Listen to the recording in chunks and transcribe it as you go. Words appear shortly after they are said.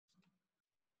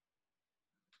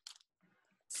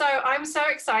So I'm so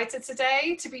excited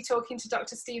today to be talking to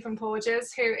Dr. Stephen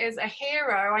Porges, who is a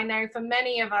hero, I know, for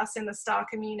many of us in the STAR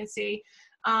community,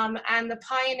 and the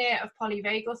pioneer of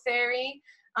polyvagal theory,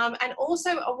 and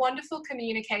also a wonderful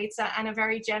communicator and a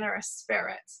very generous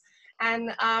spirit.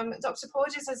 And Dr.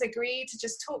 Porges has agreed to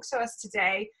just talk to us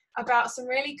today about some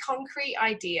really concrete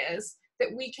ideas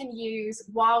that we can use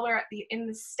while we're in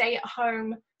the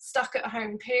stay-at-home,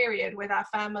 stuck-at-home period with our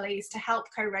families to help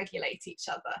co-regulate each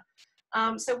other.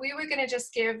 So we were going to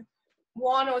just give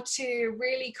one or two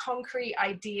really concrete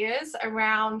ideas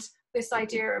around this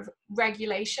idea of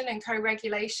regulation and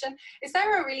co-regulation. Is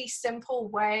there a really simple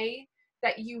way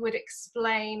that you would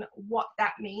explain what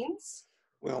that means?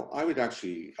 Well, I would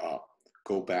actually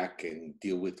go back and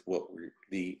deal with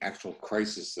the actual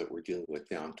crisis that we're dealing with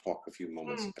now and talk a few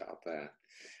moments about that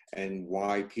and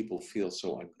why people feel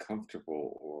so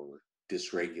uncomfortable or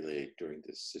dysregulated during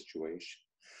this situation.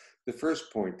 The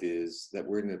first point is that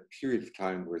we're in a period of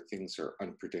time where things are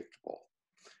unpredictable.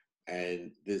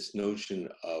 And this notion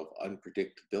of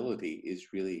unpredictability is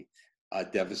really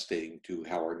devastating to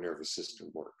how our nervous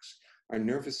system works. Our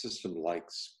nervous system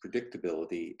likes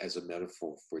predictability as a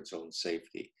metaphor for its own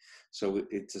safety. So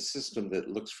it's a system that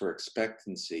looks for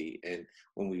expectancy. And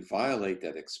when we violate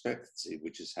that expectancy,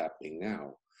 which is happening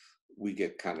now, we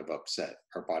get kind of upset.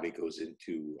 Our body goes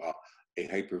into a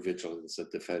hypervigilance, a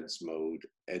defense mode,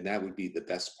 and that would be the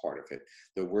best part of it.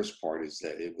 The worst part is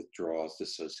that it withdraws,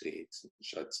 dissociates, and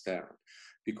shuts down.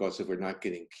 Because if we're not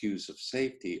getting cues of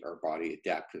safety, our body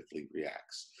adaptively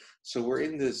reacts. So we're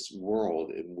in this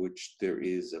world in which there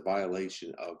is a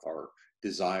violation of our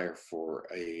desire for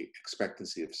a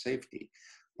expectancy of safety.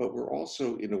 But we're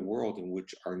also in a world in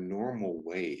which our normal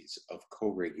ways of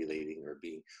co-regulating are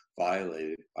being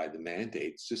violated by the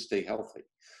mandates to stay healthy.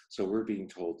 So we're being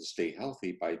told to stay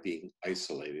healthy by being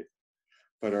isolated.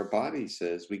 But our body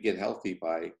says we get healthy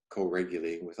by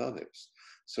co-regulating with others.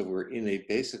 So we're in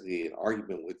basically an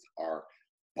argument with our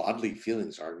bodily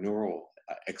feelings, our neural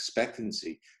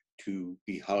expectancy to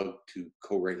be hugged, to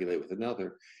co-regulate with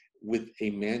another, with a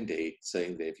mandate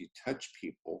saying that if you touch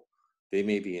people, they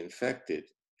may be infected.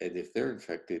 And if they're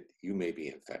infected, you may be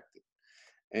infected.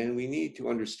 And we need to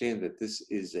understand that this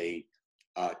is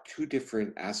two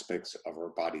different aspects of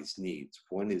our body's needs.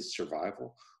 One is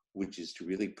survival, which is to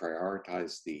really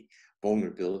prioritize the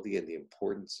vulnerability and the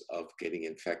importance of getting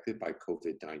infected by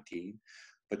COVID-19.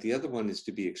 But the other one is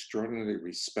to be extraordinarily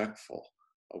respectful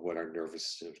of what our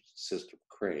nervous system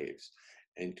craves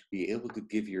and to be able to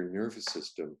give your nervous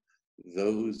system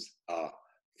those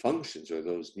functions or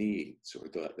those needs or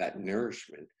that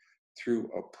nourishment through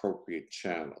appropriate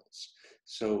channels.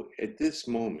 So at this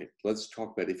moment, let's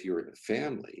talk about if you're in a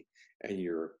family and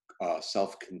you're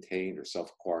self-contained or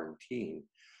self-quarantined,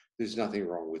 there's nothing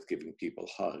wrong with giving people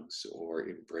hugs or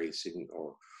embracing,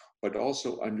 but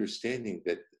also understanding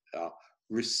that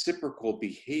reciprocal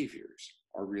behaviors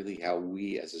are really how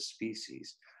we as a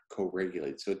species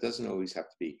co-regulate. So it doesn't always have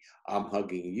to be, I'm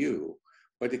hugging you,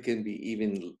 but it can be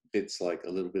even bits like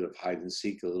a little bit of hide and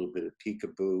seek, a little bit of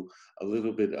peekaboo, a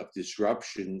little bit of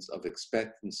disruptions of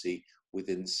expectancy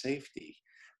within safety,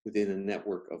 within a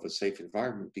network of a safe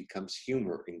environment becomes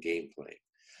humor in gameplay.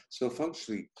 So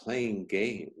functionally playing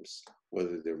games,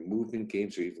 whether they're movement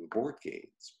games or even board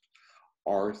games,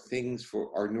 are things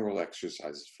for our neural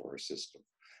exercises for our system.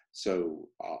 So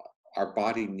our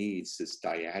body needs this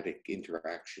dyadic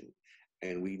interaction,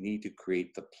 and we need to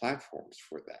create the platforms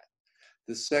for that.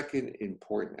 The second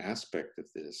important aspect of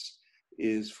this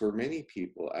is for many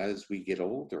people, as we get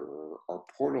older, our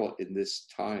portal in this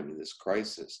time, in this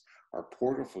crisis, our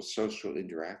portal for social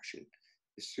interaction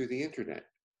is through the internet.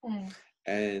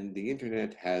 And the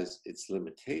internet has its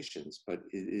limitations, but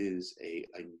it is an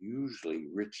unusually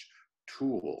rich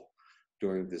tool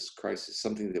during this crisis,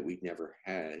 something that we never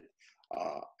had.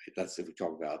 Let's say we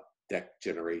talk about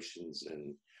generations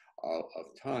and of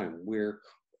time, where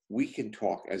we can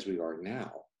talk as we are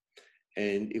now.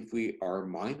 And if we are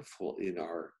mindful in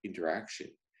our interaction,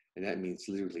 and that means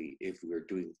literally if we are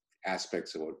doing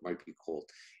aspects of what might be called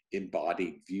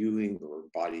embodied viewing or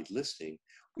embodied listening,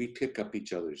 we pick up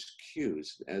each other's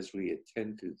cues. As we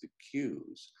attend to the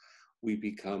cues, we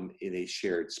become in a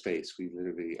shared space. We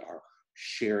literally are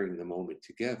sharing the moment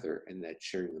together, and that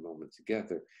sharing the moment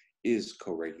together is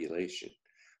co-regulation.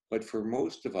 But for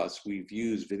most of us, we've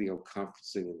used video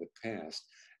conferencing in the past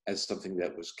as something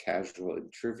that was casual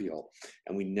and trivial,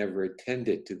 and we never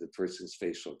attended to the person's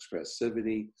facial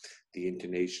expressivity, the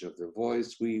intonation of their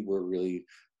voice. We were really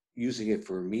using it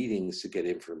for meetings to get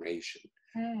information.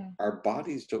 Our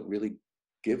bodies don't really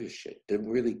give a shit, don't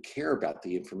really care about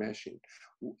the information.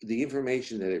 The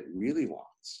information that it really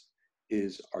wants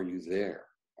is, are you there?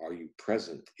 Are you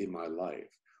present in my life?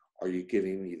 Are you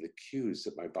giving me the cues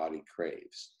that my body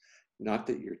craves? Not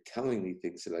that you're telling me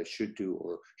things that I should do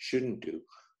or shouldn't do,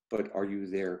 but are you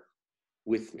there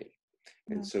with me?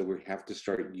 And so we have to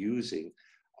start using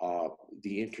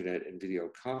the internet and video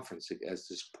conferencing as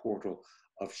this portal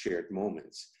of shared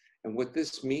moments. And what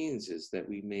this means is that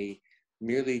we may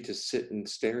merely just sit and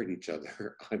stare at each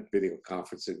other on video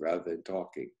conferencing rather than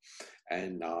talking,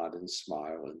 and nod and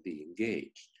smile and be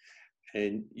engaged.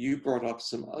 And you brought up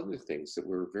some other things that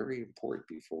were very important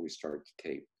before we started to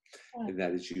tape, and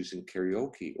that is using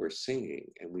karaoke or singing.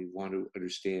 And we want to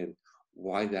understand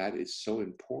why that is so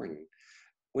important.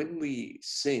 When we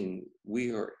sing,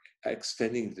 we are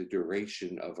extending the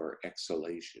duration of our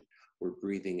exhalation. We're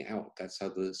breathing out. That's how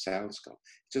the sounds come.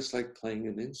 Just like playing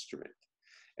an instrument.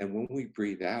 And when we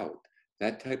breathe out,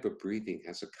 that type of breathing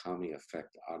has a calming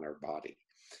effect on our body.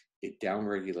 It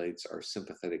downregulates our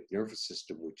sympathetic nervous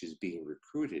system, which is being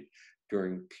recruited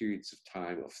during periods of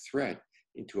time of threat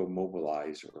into a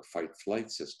mobilize or fight-flight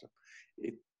system.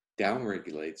 It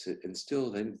downregulates it and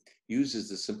still then uses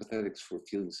the sympathetics for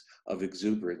feelings of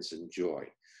exuberance and joy.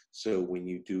 So when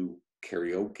you do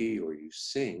karaoke or you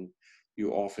sing,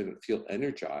 you often feel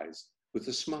energized with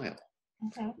a smile.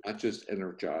 Not just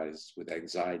energized with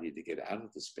anxiety to get out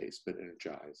of the space, but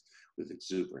energized with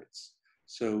exuberance.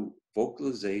 So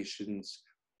vocalizations,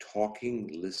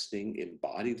 talking, listening,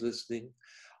 embodied listening,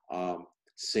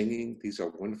 singing, these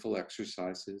are wonderful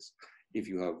exercises. If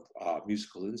you have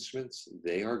musical instruments,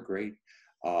 they are great.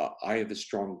 I have a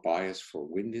strong bias for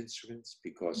wind instruments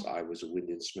because I was a wind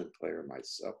instrument player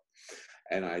myself.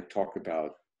 And I talk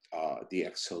about the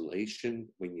exhalation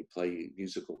when you play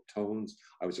musical tones.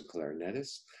 I was a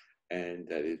clarinetist, and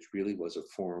that it really was a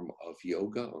form of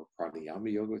yoga or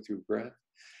pranayama yoga through breath.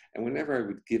 And whenever I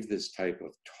would give this type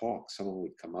of talk, someone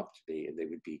would come up to me and they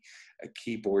would be a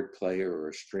keyboard player or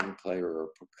a string player or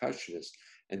a percussionist,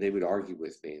 and they would argue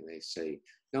with me and they say,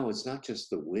 no, it's not just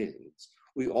the winds.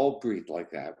 We all breathe like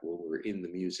that when we're in the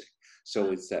music.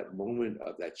 So it's that moment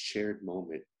of that shared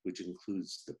moment, which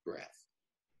includes the breath.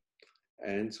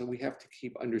 And so we have to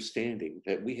keep understanding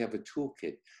that we have a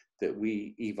toolkit that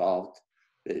we evolved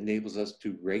that enables us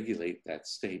to regulate that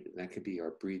state, and that could be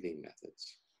our breathing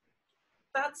methods.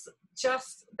 That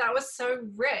was so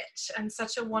rich and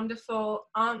such a wonderful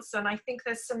answer. And I think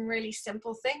there's some really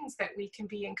simple things that we can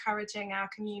be encouraging our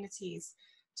communities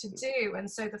to do. And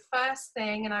so the first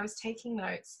thing, and I was taking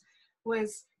notes,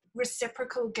 was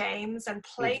reciprocal games and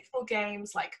playful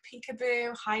games like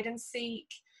peekaboo, hide and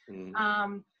seek.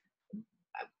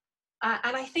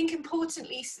 And I think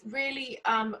importantly, really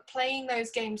playing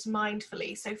those games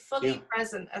mindfully, so fully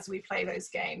present as we play those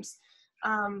games,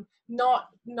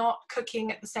 not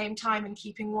cooking at the same time and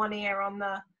keeping one ear on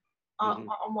the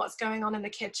on what's going on in the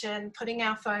kitchen, putting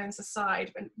our phones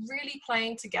aside, but really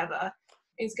playing together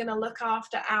is going to look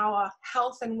after our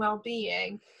health and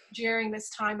well-being during this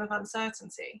time of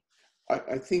uncertainty.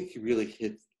 I think you really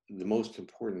hit the most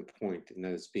important point, and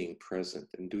that is being present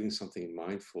and doing something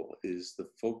mindful is the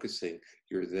focusing,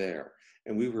 you're there.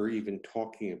 And we were even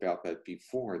talking about that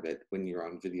before, that when you're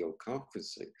on video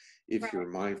conferencing, if you're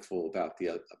mindful about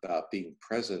being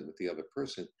present with the other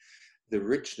person, the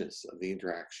richness of the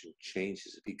interaction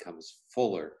changes, it becomes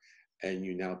fuller, and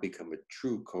you now become a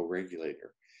true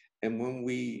co-regulator. And when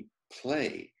we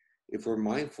play, if we're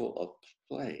mindful of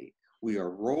play, we are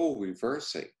role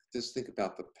reversing. Just think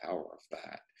about the power of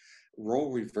that.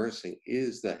 Role reversing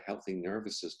is the healthy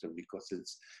nervous system because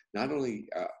it's not only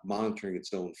monitoring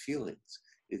its own feelings,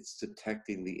 it's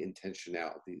detecting the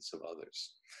intentionalities of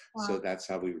others. Wow. So that's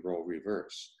how we role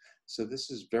reverse. So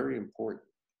this is very important.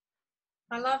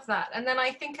 I love that. And then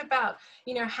I think about,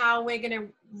 how we're going to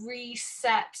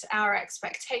reset our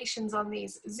expectations on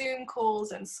these Zoom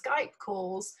calls and Skype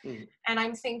calls. And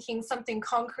I'm thinking something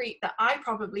concrete that I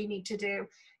probably need to do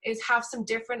is have some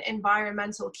different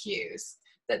environmental cues.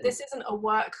 That this isn't a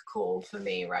work call for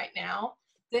me right now.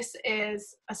 This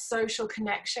is a social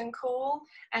connection call,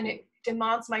 and it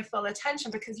demands my full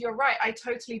attention, because you're right, I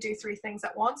totally do 3 things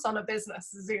at once on a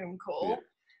business Zoom call.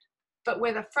 But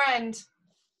with a friend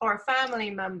or a family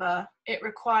member, it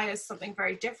requires something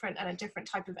very different and a different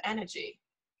type of energy.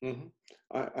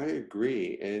 I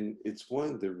agree. And it's one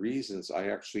of the reasons I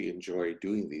actually enjoy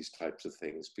doing these types of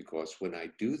things, because when I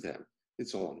do them,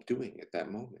 it's all I'm doing at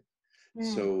that moment.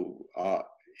 So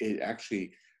it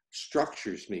actually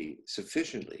structures me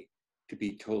sufficiently to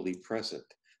be totally present,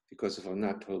 because if I'm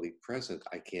not totally present,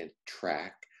 I can't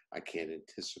track, I can't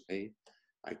anticipate,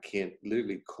 I can't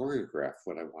literally choreograph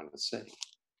what I want to say.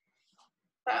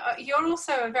 You're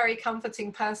also a very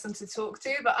comforting person to talk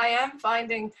to, but I am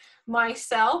finding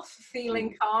myself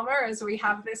feeling calmer as we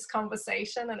have this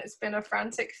conversation, and it's been a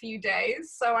frantic few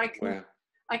days. So Well,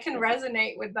 I can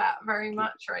resonate with that very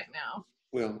much right now.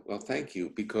 well, thank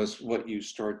you. Because what you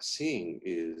start seeing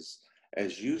is,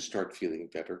 as you start feeling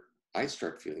better, I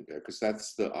start feeling better. Because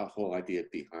that's the whole idea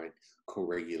behind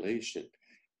co-regulation.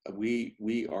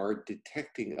 We are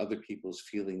detecting other people's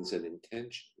feelings and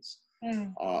intentions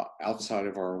Mm. outside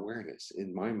of our awareness.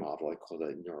 In my model, I call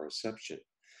that neuroception.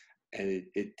 And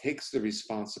it takes the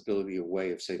responsibility away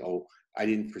of saying, oh, I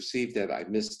didn't perceive that, I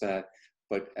missed that.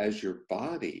 But as your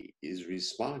body is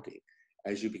responding,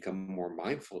 as you become more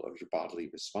mindful of your bodily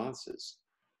responses,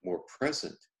 more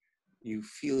present, you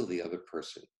feel the other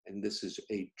person. And this is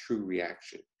a true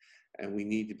reaction. And we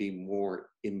need to be more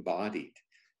embodied.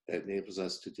 That enables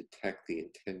us to detect the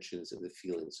intentions and the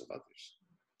feelings of others.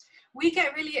 We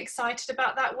get really excited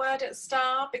about that word at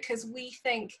STAR because we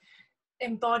think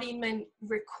embodiment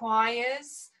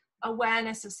requires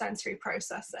awareness of sensory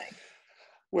processing.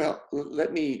 Well,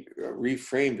 let me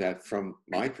reframe that from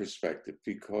my perspective,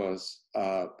 because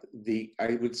I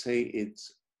would say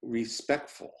it's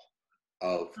respectful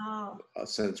of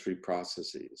sensory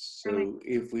processes. Right. So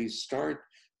if we start,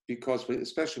 because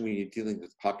especially when you're dealing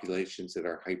with populations that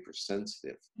are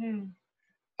hypersensitive,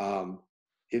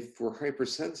 if we're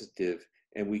hypersensitive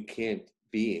and we can't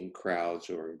be in crowds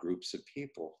or in groups of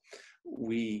people,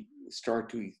 we start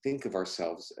to think of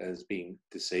ourselves as being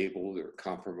disabled or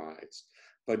compromised.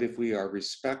 But if we are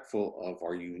respectful of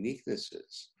our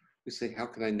uniquenesses, we say, how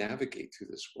can I navigate through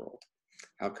this world?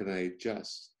 How can I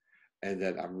adjust? And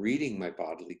that I'm reading my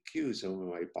bodily cues. And when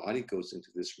my body goes into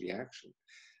this reaction,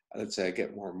 let's say I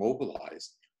get more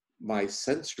mobilized, my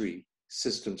sensory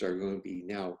systems are going to be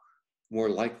now more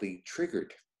likely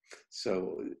triggered.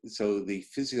 So the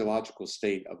physiological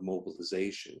state of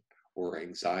mobilization or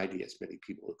anxiety, as many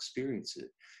people experience it,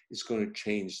 is going to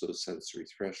change those sensory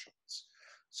thresholds.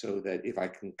 So that if I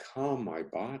can calm my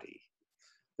body,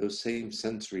 those same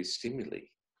sensory stimuli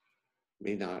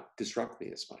may not disrupt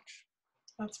me as much.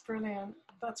 That's brilliant.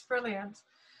 That's brilliant.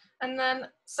 And then,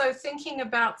 so thinking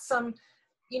about some,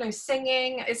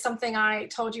 singing is something I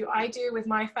told you I do with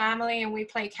my family, and we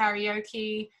play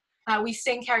karaoke. We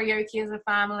sing karaoke as a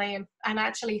family, and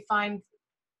actually find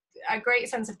a great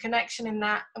sense of connection in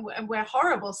that. And we're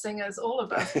horrible singers, all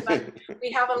of us, but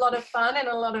we have a lot of fun and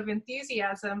a lot of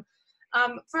enthusiasm.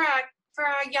 For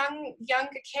our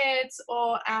younger kids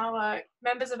or our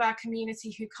members of our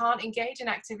community who can't engage in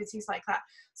activities like that,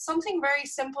 something very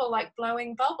simple like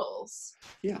blowing bubbles.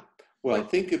 Yeah. Well,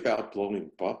 think about blowing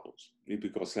bubbles,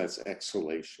 because that's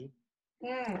exhalation.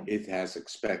 It has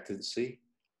expectancy,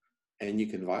 and you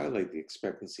can violate the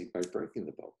expectancy by breaking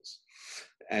the bubbles.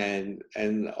 And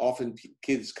often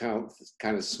kids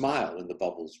kind of smile when the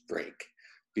bubbles break,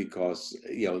 because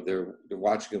they're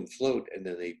watching them float and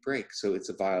then they break. So it's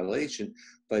a violation,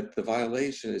 but the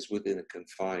violation is within a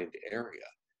confined area.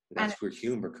 And that's where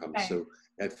humor comes. Okay. So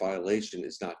that violation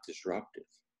is not disruptive.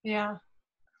 Yeah.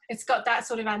 It's got that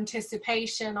sort of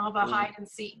anticipation of a hide and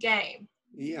seek game.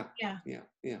 Yeah.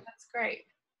 That's great.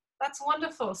 That's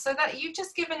wonderful. So that you've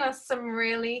just given us some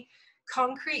really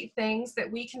concrete things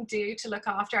that we can do to look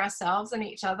after ourselves and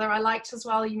each other. I liked as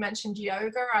well, you mentioned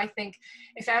yoga. I think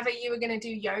if ever you were going to do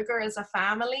yoga as a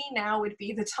family, now would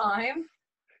be the time.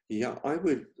 Yeah, I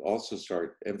would also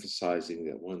start emphasizing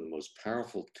that one of the most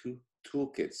powerful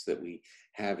toolkits that we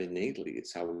have innately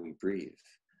is how we breathe.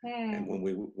 And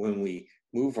when we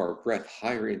move our breath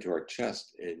higher into our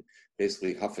chest and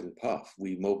basically huff and puff,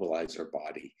 we mobilize our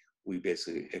body. We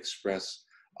basically express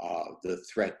the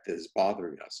threat that is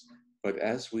bothering us. But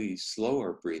as we slow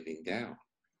our breathing down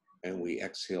and we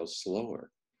exhale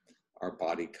slower, our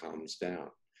body calms down.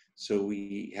 So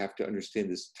we have to understand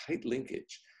this tight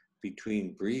linkage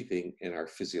between breathing and our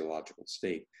physiological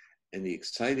state. And the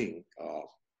exciting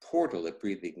portal that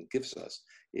breathing gives us,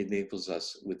 it enables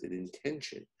us with an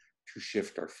intention to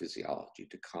shift our physiology,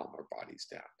 to calm our bodies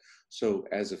down. So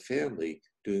as a family,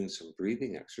 doing some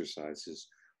breathing exercises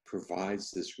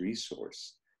provides this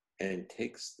resource and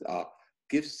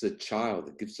gives the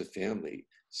child, gives the family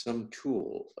some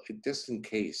tool, just in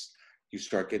case you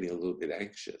start getting a little bit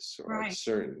anxious or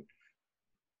uncertain.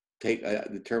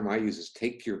 The term I use is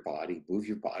take your body, move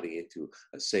your body into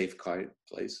a safe, quiet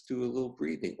place, do a little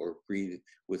breathing or breathe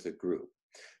with a group.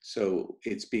 So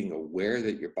it's being aware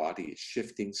that your body is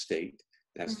shifting state.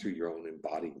 That's through your own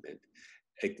embodiment.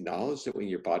 Acknowledge that when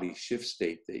your body shifts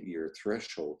state, that your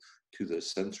threshold to the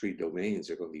sensory domains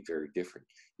are going to be very different.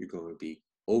 You're going to be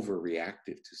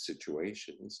overreactive to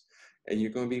situations, and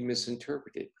you're going to be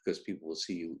misinterpreted because people will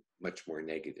see you much more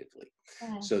negatively.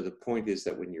 Mm. So the point is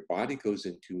that when your body goes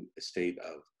into a state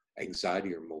of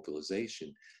anxiety or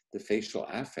mobilization, the facial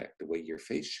affect, the way your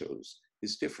face shows,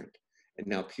 is different. And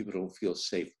now people don't feel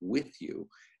safe with you,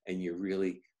 and you're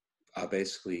really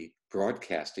basically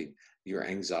broadcasting your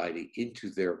anxiety into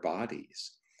their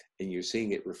bodies. And you're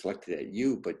seeing it reflected at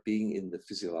you, but being in the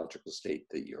physiological state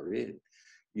that you're in,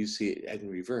 you see it in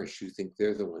reverse. You think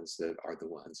they're the ones that are the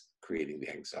ones creating the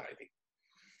anxiety.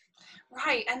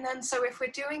 Right. And then, so if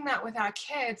we're doing that with our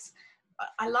kids,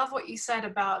 I love what you said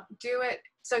about do it.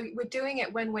 So we're doing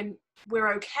it when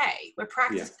we're okay. We're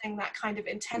practicing that kind of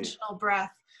intentional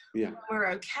breath when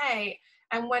we're okay.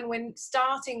 And when we're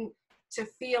starting to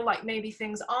feel like maybe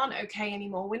things aren't okay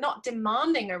anymore, we're not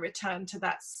demanding a return to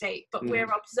that state, but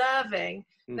we're observing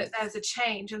that there's a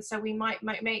change. And so we might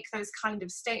make those kind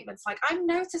of statements like, I'm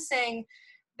noticing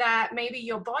that maybe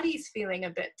your body's feeling a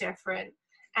bit different.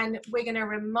 And we're going to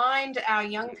remind our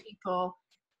young people,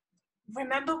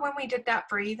 remember when we did that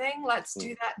breathing? Let's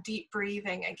do that deep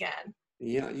breathing again.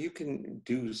 Yeah, you can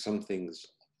do some things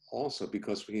also,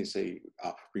 because when you say,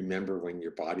 remember when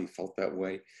your body felt that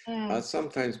way,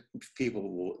 sometimes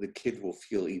the kid will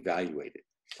feel evaluated.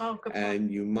 Oh, good point.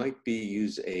 And you might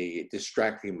use a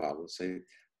distracting model and say,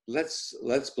 let's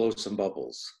blow some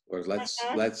bubbles, or let's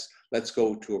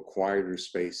go to a quieter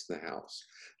space in the house.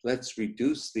 Let's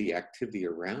reduce the activity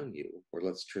around you, or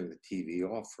let's turn the TV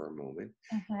off for a moment,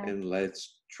 and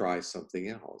let's try something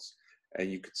else. And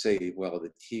you could say, well,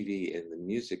 the TV and the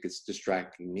music is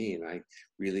distracting me, and I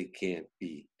really can't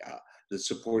be the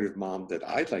supportive mom that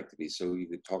I'd like to be. So you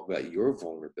could talk about your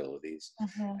vulnerabilities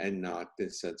and not, in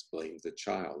a sense, blame the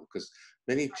child. Because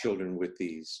many children with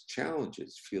these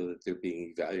challenges feel that they're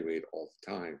being evaluated all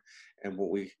the time. And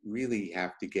what we really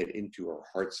have to get into our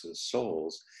hearts and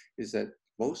souls is that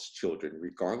most children,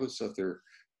 regardless of their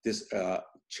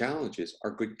challenges,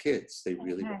 are good kids. They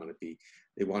really want to be.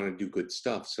 They want to do good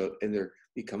stuff. So, and they're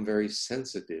become very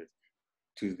sensitive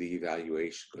to the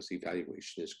evaluation, because the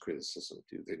evaluation is criticism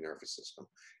to the nervous system,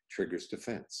 triggers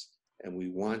defense. And we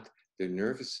want the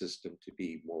nervous system to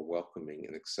be more welcoming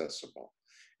and accessible.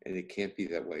 And it can't be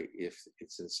that way if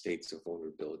it's in states of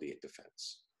vulnerability and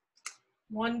defense.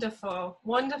 Wonderful.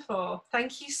 Wonderful.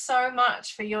 Thank you so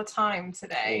much for your time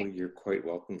today. Oh, you're quite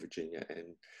welcome, Virginia,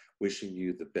 and wishing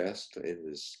you the best in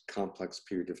this complex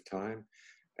period of time.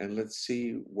 And let's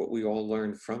see what we all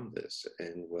learn from this,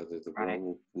 and whether the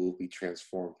world will be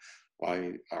transformed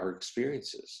by our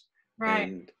experiences.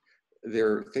 And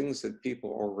there are things that people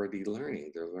are already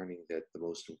learning. They're learning that the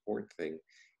most important thing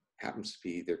happens to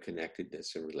be their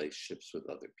connectedness and relationships with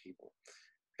other people.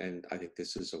 And I think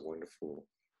this is a wonderful,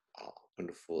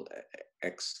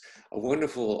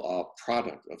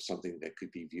 product of something that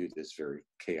could be viewed as very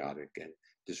chaotic and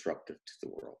disruptive to the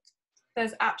world.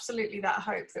 There's absolutely that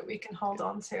hope that we can hold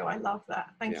on to. I love that.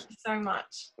 Thank you so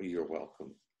much. Well, you're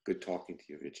welcome. Good talking to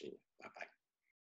you, Virginia. Bye-bye.